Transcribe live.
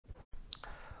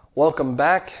Welcome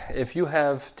back. If you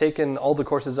have taken all the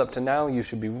courses up to now, you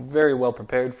should be very well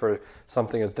prepared for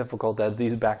something as difficult as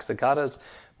these back sacadas.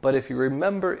 But if you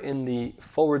remember in the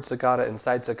forward saccada and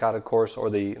side saccada course, or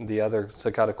the other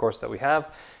saccada course that we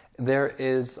have, there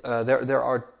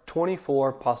are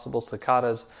 24 possible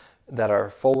saccadas that are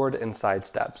forward and side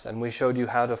steps. And we showed you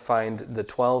how to find the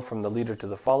 12 from the leader to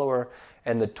the follower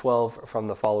and the 12 from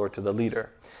the follower to the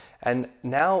leader. And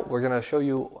now we're going to show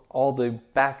you all the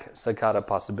back saccada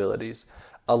possibilities.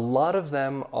 A lot of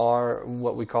them are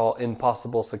what we call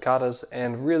impossible saccadas,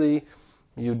 and really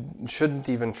you shouldn't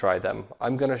even try them.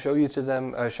 I'm going to show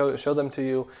them to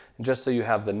you just so you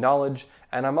have the knowledge,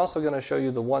 and I'm also going to show you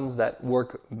the ones that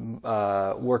work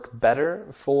better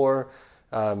for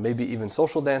maybe even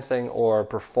social dancing or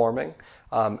performing,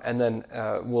 and then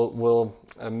we'll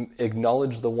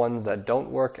acknowledge the ones that don't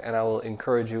work, and I will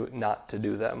encourage you not to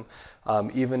do them,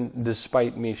 even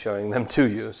despite me showing them to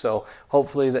you. So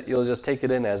hopefully that you'll just take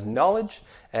it in as knowledge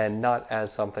and not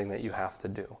as something that you have to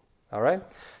do. All right?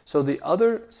 So the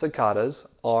other saccadas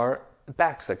are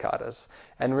back saccadas.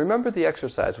 And remember the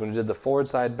exercise when we did the forward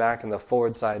side back and the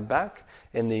forward side back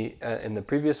in the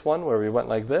previous one where we went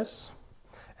like this?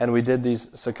 And we did these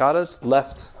saccadas,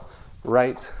 left,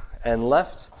 right, and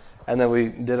left. And then we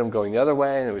did them going the other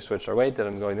way, and then we switched our weight, did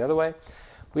them going the other way.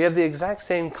 We have the exact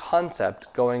same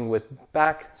concept going with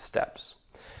back steps.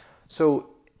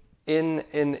 So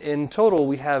in total,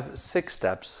 we have 6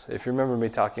 steps. If you remember me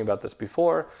talking about this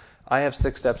before, I have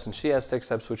 6 steps and she has 6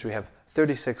 steps, which we have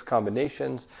 36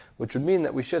 combinations, which would mean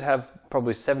that we should have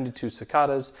probably 72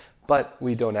 saccadas, but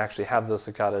we don't actually have those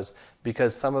saccadas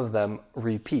because some of them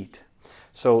repeat.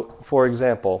 So, for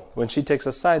example, when she takes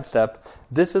a side step,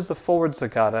 this is a forward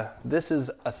saccada, this is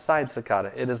a side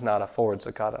saccada. It is not a forward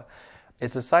saccada.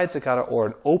 It's a side saccada or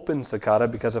an open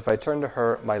saccada because if I turn to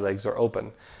her, my legs are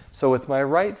open. So with my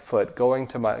right foot going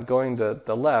to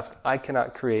the left, I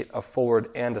cannot create a forward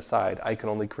and a side. I can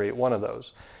only create one of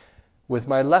those. With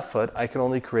my left foot, I can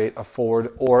only create a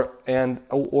forward or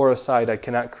a side. I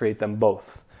cannot create them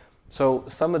both. So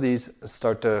some of these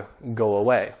start to go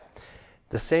away.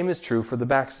 The same is true for the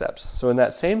back steps. So in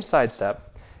that same side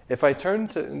step, if I turn,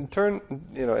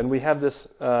 and we have this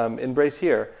embrace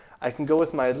here, I can go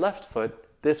with my left foot.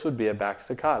 This would be a back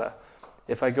saccada.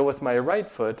 If I go with my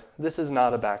right foot, this is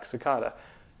not a back saccada.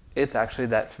 It's actually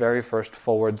that very first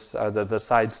forwards, the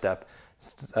side step,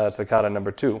 saccada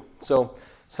number 2. So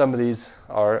some of these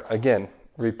are, again,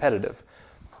 repetitive.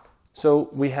 So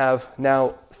we have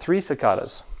now 3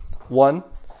 saccadas. 1,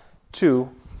 2,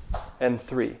 and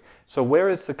 3. So where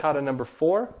is saccada number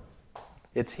 4?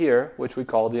 It's here, which we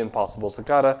call the impossible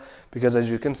saccada, because as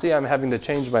you can see, I'm having to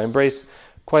change my embrace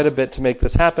quite a bit to make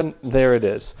this happen. There it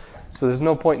is. So there's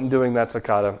no point in doing that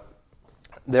saccada.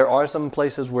 There are some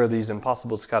places where these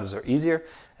impossible saccadas are easier,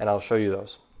 and I'll show you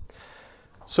those.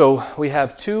 So we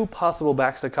have 2 possible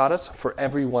back saccadas for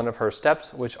every one of her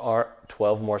steps, which are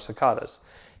 12 more saccadas.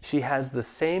 She has the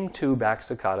same 2 back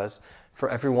saccadas for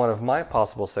every one of my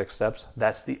possible 6 steps.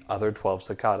 That's the other 12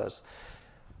 saccadas.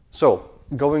 So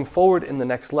going forward in the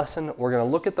next lesson, we're going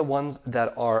to look at the ones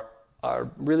that are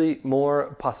really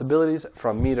more possibilities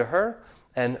from me to her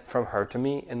and from her to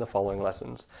me in the following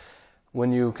lessons.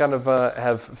 When you kind of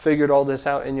have figured all this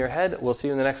out in your head, we'll see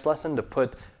you in the next lesson to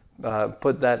put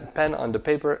that pen onto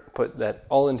paper, put that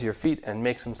all into your feet, and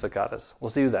make some saccadas. We'll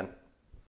see you then.